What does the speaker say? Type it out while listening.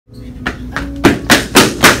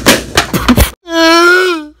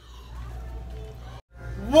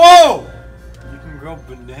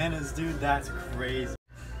bananas, dude. That's crazy.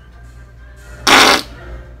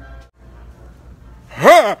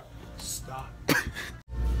 Stop.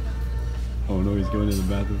 Oh no, he's going to the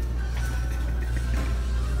bathroom.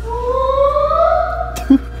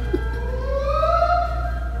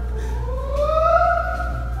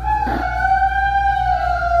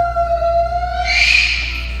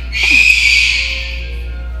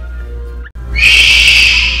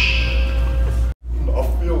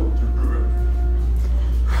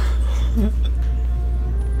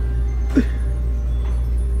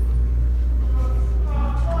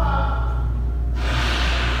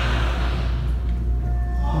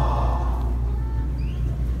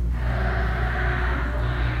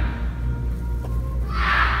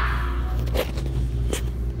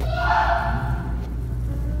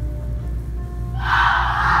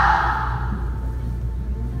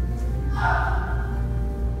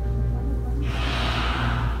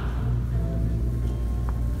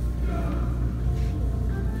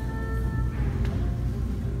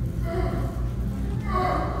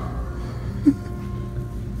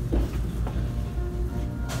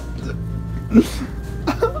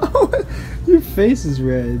 Your face is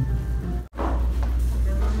red.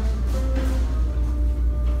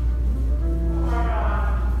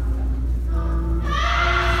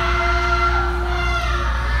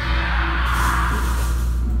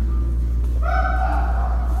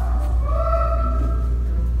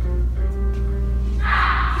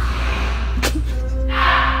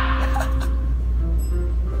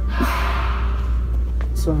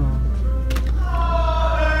 So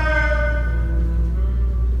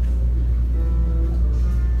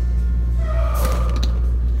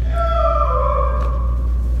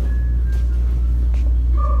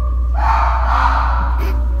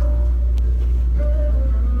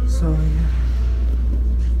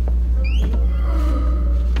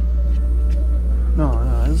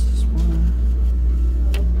no, it's just one.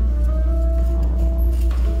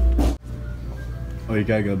 Oh, you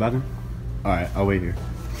gotta go to the bathroom? Alright, I'll wait here.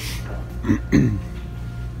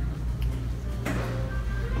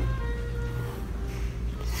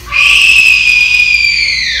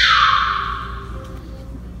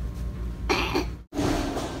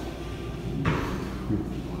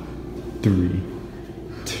 Three,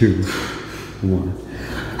 two, one.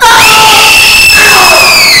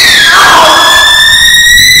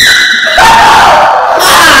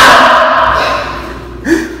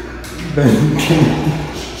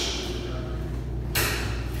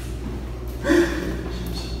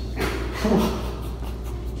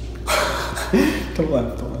 Don't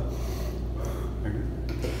laugh, don't laugh.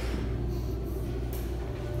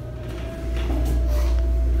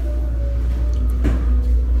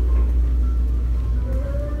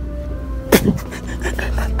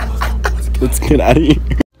 Let's get out of here.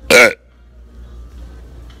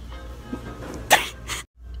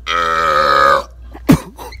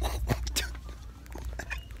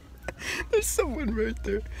 There's someone right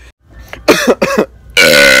there.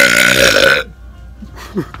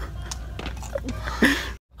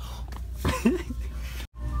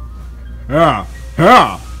 Yeah,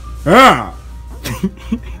 yeah, yeah.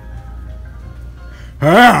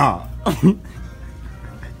 Yeah.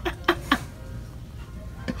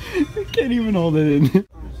 I can't even hold it in.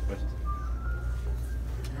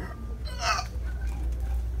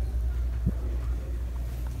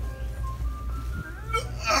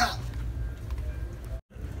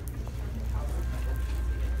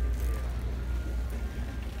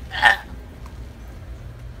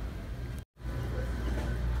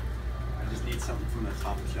 Something from the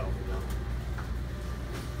top shelf,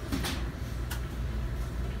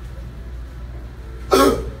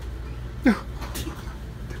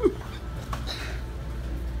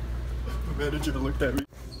 The manager looked at me.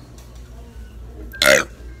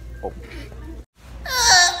 Oh.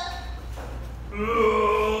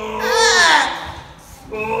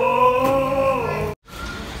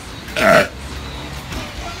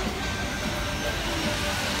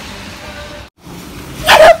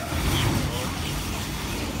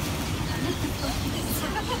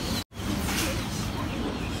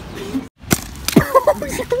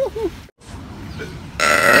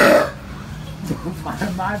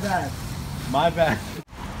 My bad. My bad.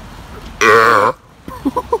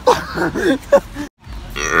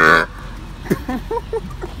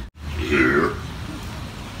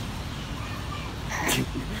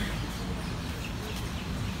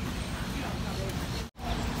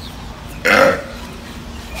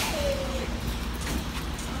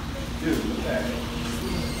 Dude,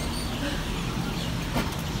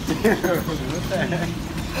 what the heck?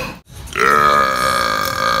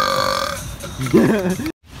 Dude, what the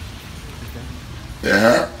heck? What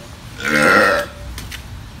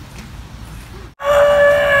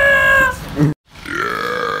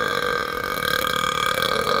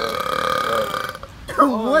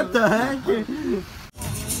the heck?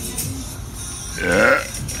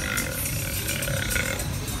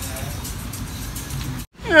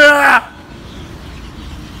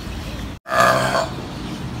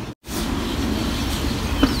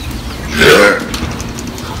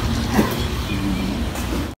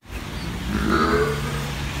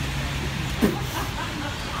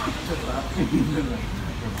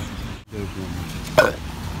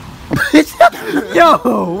 Yo,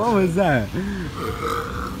 what was that?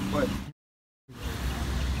 What?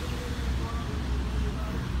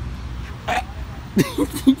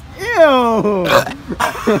 Ew!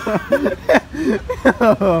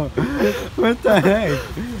 What the heck?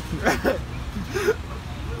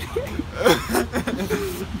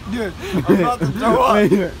 Dude, I'm about to throw up.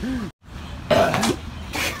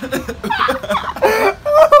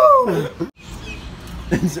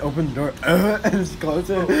 Just open the door and just close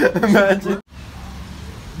it. Imagine.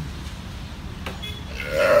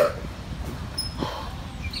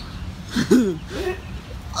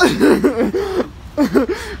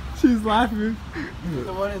 She's laughing.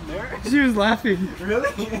 The one in there? She was laughing.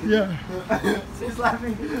 Really? Yeah. She's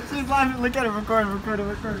laughing. She's laughing. Look at her. Record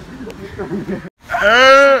it.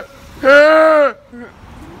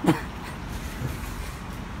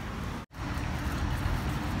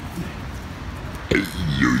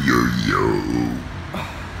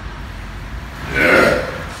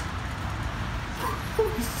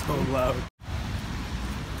 So loud.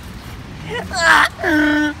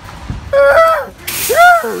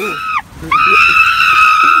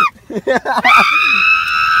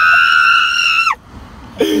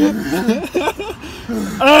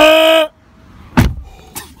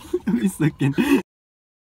 He's looking.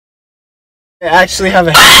 I actually have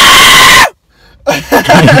a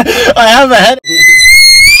I have a headache.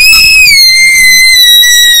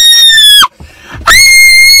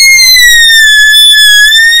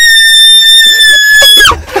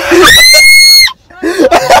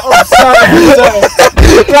 Oh, sorry.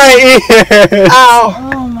 Right here. Ow.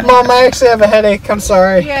 Oh my Mom, I actually have a headache. I'm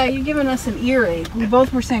sorry. Yeah, you're giving us an earache. We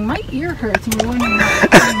both were saying, my ear hurts, and we're wondering why.